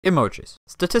Emojis.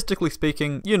 Statistically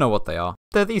speaking, you know what they are.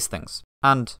 They're these things.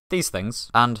 And these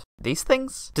things. And these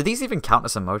things? Do these even count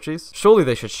as emojis? Surely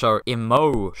they should show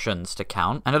emotions to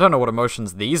count, and I don't know what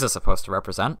emotions these are supposed to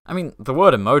represent. I mean, the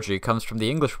word emoji comes from the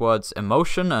English words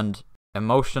emotion and...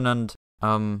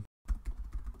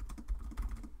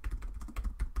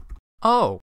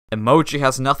 Oh. Emoji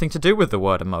has nothing to do with the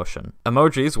word emotion.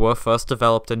 Emojis were first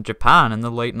developed in Japan in the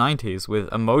late 90s, with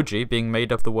emoji being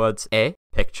made of the words e,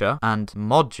 picture, and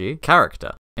moji,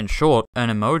 character. In short, an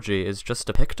emoji is just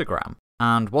a pictogram.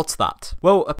 And what's that?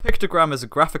 Well, a pictogram is a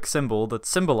graphic symbol that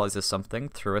symbolizes something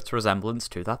through its resemblance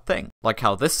to that thing. Like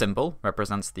how this symbol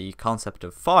represents the concept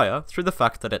of fire through the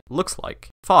fact that it looks like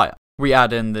fire. We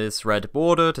add in this red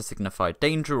border to signify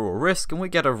danger or risk, and we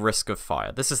get a risk of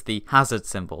fire. This is the hazard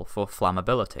symbol for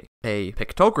flammability. A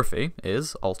pictography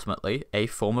is, ultimately, a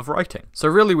form of writing. So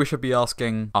really we should be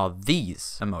asking, are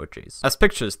these emojis? As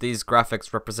pictures, these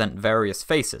graphics represent various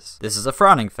faces. This is a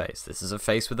frowning face. This is a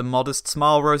face with a modest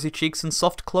smile, rosy cheeks, and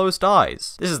soft closed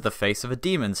eyes. This is the face of a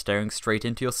demon staring straight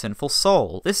into your sinful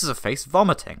soul. This is a face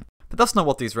vomiting. But that's not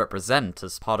what these represent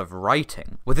as part of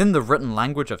writing. Within the written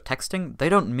language of texting, they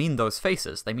don't mean those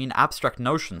faces. They mean abstract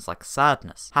notions like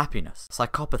sadness, happiness,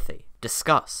 psychopathy,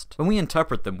 disgust. When we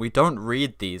interpret them, we don't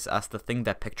read these as the thing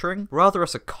they're picturing, rather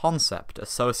as a concept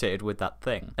associated with that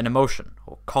thing, an emotion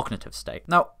or cognitive state.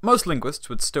 Now, most linguists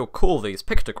would still call these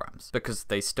pictograms, because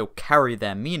they still carry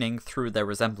their meaning through their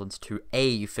resemblance to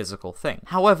a physical thing.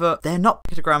 However, they're not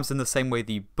pictograms in the same way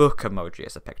the book emoji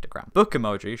is a pictogram. Book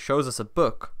emoji shows us a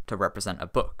book to represent a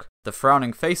book. The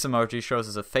frowning face emoji shows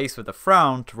us a face with a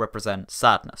frown to represent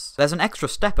sadness. There's an extra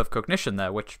step of cognition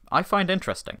there, which I find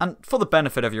interesting. And for the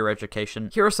benefit of your education,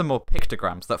 here are some more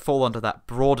pictograms that fall under that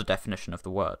broader definition of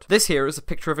the word. This here is a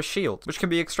picture of a shield, which can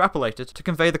be extrapolated to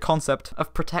convey the concept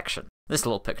of protection. This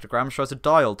little pictogram shows a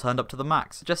dial turned up to the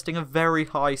max, suggesting a very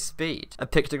high speed. A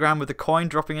pictogram with a coin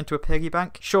dropping into a piggy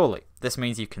bank? Surely, this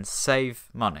means you can save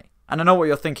money. And I know what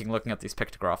you're thinking looking at these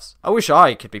pictographs. I wish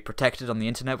I could be protected on the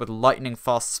internet with lightning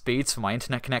fast speeds for my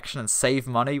internet connection and save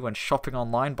money when shopping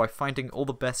online by finding all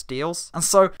the best deals. And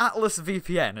so, Atlas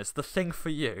VPN is the thing for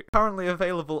you. Currently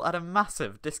available at a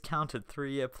massive discounted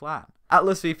 3-year plan.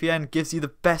 Atlas VPN gives you the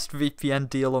best VPN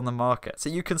deal on the market, so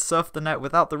you can surf the net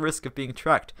without the risk of being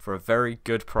tracked for a very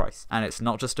good price. And it's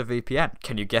not just a VPN.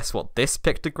 Can you guess what this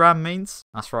pictogram means?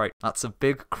 That's right, that's a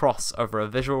big cross over a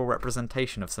visual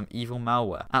representation of some evil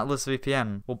malware. Atlas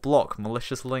VPN will block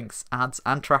malicious links, ads,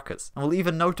 and trackers, and will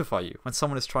even notify you when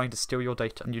someone is trying to steal your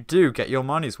data. And you do get your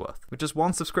money's worth. With just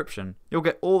one subscription, you'll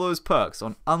get all those perks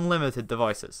on unlimited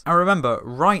devices. And remember,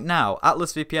 right now,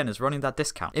 Atlas VPN is running that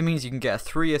discount. It means you can get a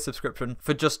 3-year subscription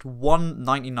for just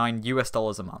 $1.99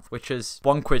 US a month, which is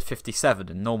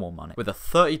 £1.57 in normal money, with a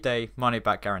 30-day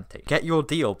money-back guarantee. Get your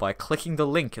deal by clicking the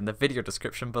link in the video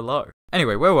description below.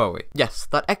 Anyway, where were we? Yes,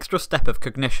 that extra step of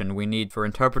cognition we need for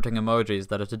interpreting emojis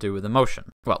that are to do with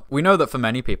emotion. Well, we know that for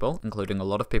many people, including a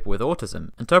lot of people with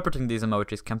autism, interpreting these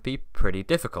emojis can be pretty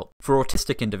difficult. For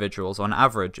autistic individuals, on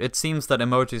average, it seems that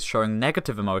emojis showing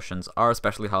negative emotions are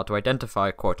especially hard to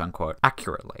identify, quote-unquote,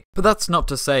 accurately. But that's not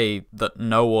to say that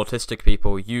no autistic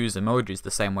people use emojis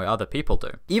the same way other people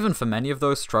do. Even for many of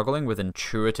those struggling with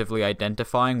intuitively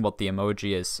identifying what the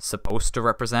emoji is supposed to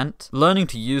represent, learning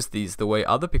to use these the way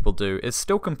other people do is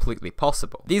still completely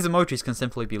possible. These emojis can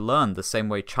simply be learned the same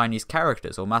way Chinese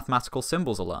characters or mathematical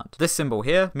symbols are learned. This symbol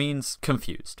here means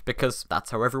confused, because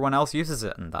that's how everyone else uses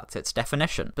it and that's its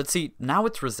definition. But see, now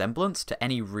its resemblance to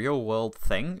any real-world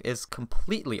thing is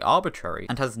completely arbitrary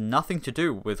and has nothing to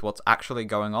do with what's actually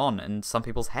going on in some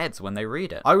people's heads when they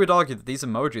read it. I would argue that these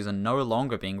emojis are no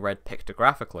longer being read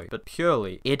pictographically, but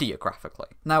purely ideographically.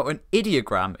 Now, an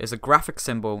ideogram is a graphic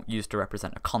symbol used to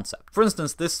represent a concept. For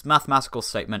instance, this mathematical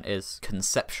statement is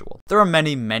conceptual. There are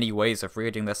many ways of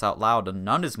reading this out loud, and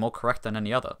none is more correct than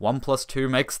any other. 1 plus 2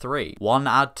 makes 3. 1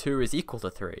 add 2 is equal to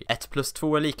 3. 1 plus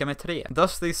 2 är lika med 3.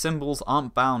 Thus, these symbols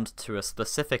aren't bound to a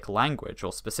specific language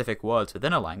or specific words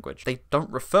within a language. They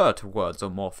don't refer to words or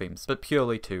morphemes, but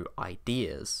purely to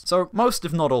ideas. So, most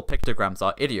if not all pictograms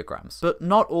are ideograms, but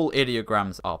not all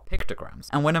ideograms are pictograms.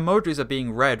 And when emojis are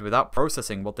being read without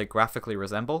processing what they graphically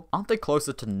resemble, aren't they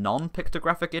closer to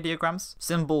non-pictographic ideograms?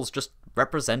 Symbols just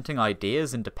representing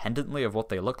ideas independently of what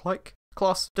they look like?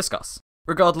 Class, discuss.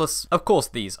 Regardless, of course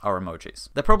these are emojis.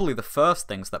 They're probably the first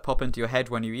things that pop into your head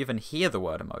when you even hear the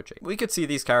word emoji. We could see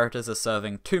these characters as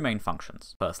serving two main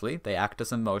functions. Firstly, they act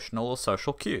as emotional or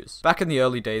social cues. Back in the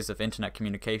early days of internet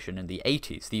communication in the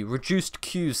 80s, the reduced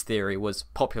cues theory was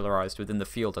popularized within the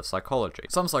field of psychology.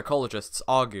 Some psychologists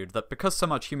argued that because so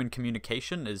much human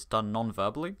communication is done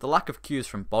non-verbally, the lack of cues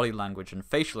from body language and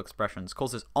facial expressions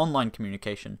causes online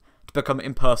communication to become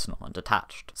impersonal and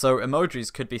detached. So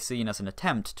emojis could be seen as an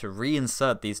attempt to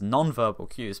reinsert these non-verbal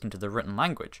cues into the written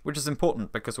language, which is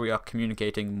important because we are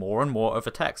communicating more and more over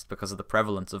text because of the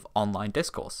prevalence of online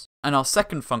discourse. And our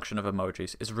second function of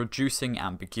emojis is reducing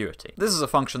ambiguity. This is a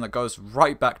function that goes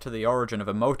right back to the origin of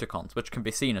emoticons, which can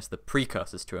be seen as the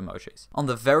precursors to emojis. On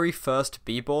the very first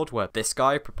Bboard, where this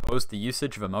guy proposed the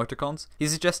usage of emoticons, he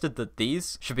suggested that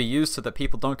these should be used so that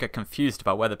people don't get confused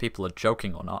about whether people are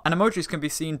joking or not. And emojis can be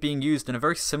seen being used in a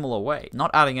very similar way,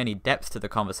 not adding any depth to the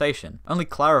conversation, only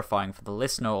clarifying for the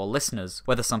listener or listeners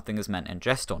whether something is meant in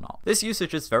jest or not. This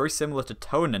usage is very similar to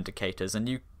tone indicators, and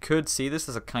you could see this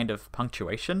as a kind of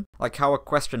punctuation, like how a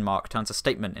question mark turns a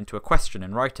statement into a question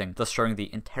in writing, thus showing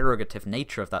the interrogative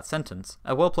nature of that sentence.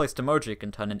 A well-placed emoji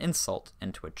can turn an insult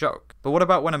into a joke. But what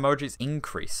about when emojis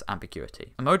increase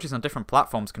ambiguity? Emojis on different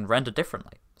platforms can render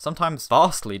differently, sometimes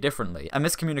vastly differently, and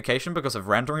miscommunication because of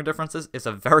rendering differences is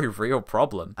a very real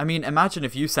problem. I mean, imagine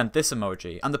if you sent this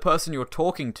emoji, and the person you're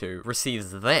talking to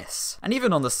receives this. And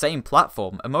even on the same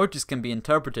platform, emojis can be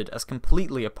interpreted as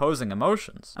completely opposing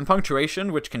emotions. And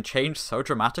punctuation, which can change so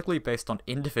dramatically based on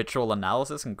individual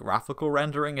analysis and graphical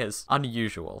rendering, is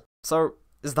unusual. So,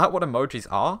 is that what emojis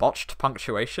are? Botched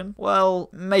punctuation? Well,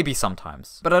 maybe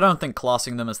sometimes. But I don't think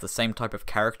classing them as the same type of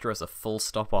character as a full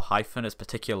stop or hyphen is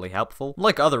particularly helpful.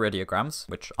 Like other ideograms,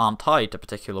 which aren't tied to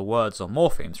particular words or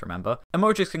morphemes, remember,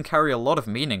 emojis can carry a lot of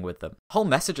meaning with them. Whole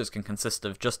messages can consist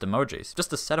of just emojis,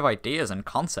 just a set of ideas and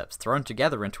concepts thrown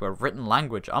together into a written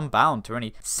language unbound to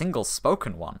any single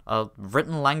spoken one. A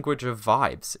written language of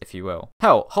vibes, if you will.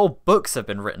 Hell, whole books have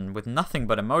been written with nothing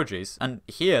but emojis, and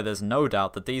here there's no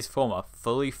doubt that these form a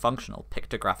fully functional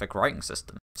pictographic writing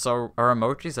system. So, are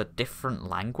emojis a different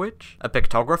language? A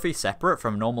pictography separate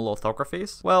from normal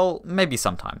orthographies? Well, maybe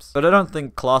sometimes. But I don't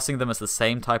think classing them as the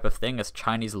same type of thing as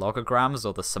Chinese logograms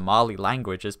or the Somali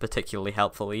language is particularly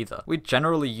helpful either. We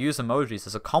generally use emojis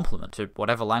as a complement to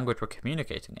whatever language we're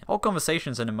communicating in. All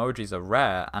conversations in emojis are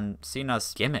rare and seen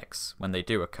as gimmicks when they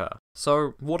do occur.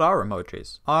 So, what are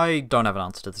emojis? I don't have an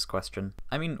answer to this question.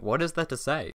 I mean, what is there to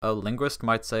say? A linguist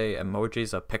might say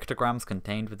emojis are pictograms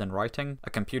contained within writing. A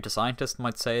computer scientist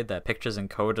might say they're pictures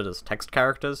encoded as text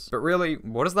characters. But really,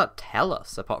 what does that tell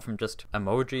us apart from just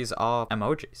emojis are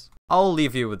emojis? I'll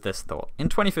leave you with this thought. In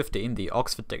 2015, the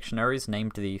Oxford Dictionaries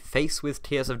named the face with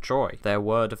tears of joy their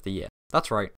word of the year.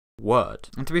 That's right. Word.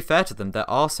 And to be fair to them, there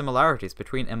are similarities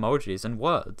between emojis and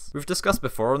words. We've discussed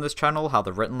before on this channel how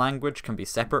the written language can be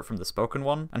separate from the spoken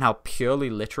one, and how purely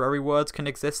literary words can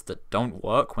exist that don't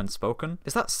work when spoken.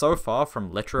 Is that so far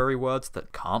from literary words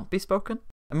that can't be spoken?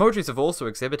 Emojis have also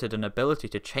exhibited an ability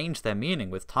to change their meaning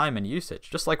with time and usage,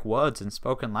 just like words in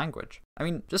spoken language. I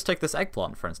mean, just take this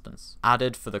eggplant for instance.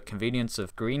 Added for the convenience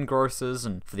of greengrocers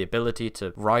and for the ability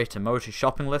to write emoji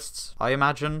shopping lists, I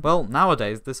imagine. Well,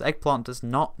 nowadays this eggplant does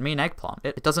not mean eggplant.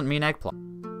 It doesn't mean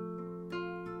eggplant.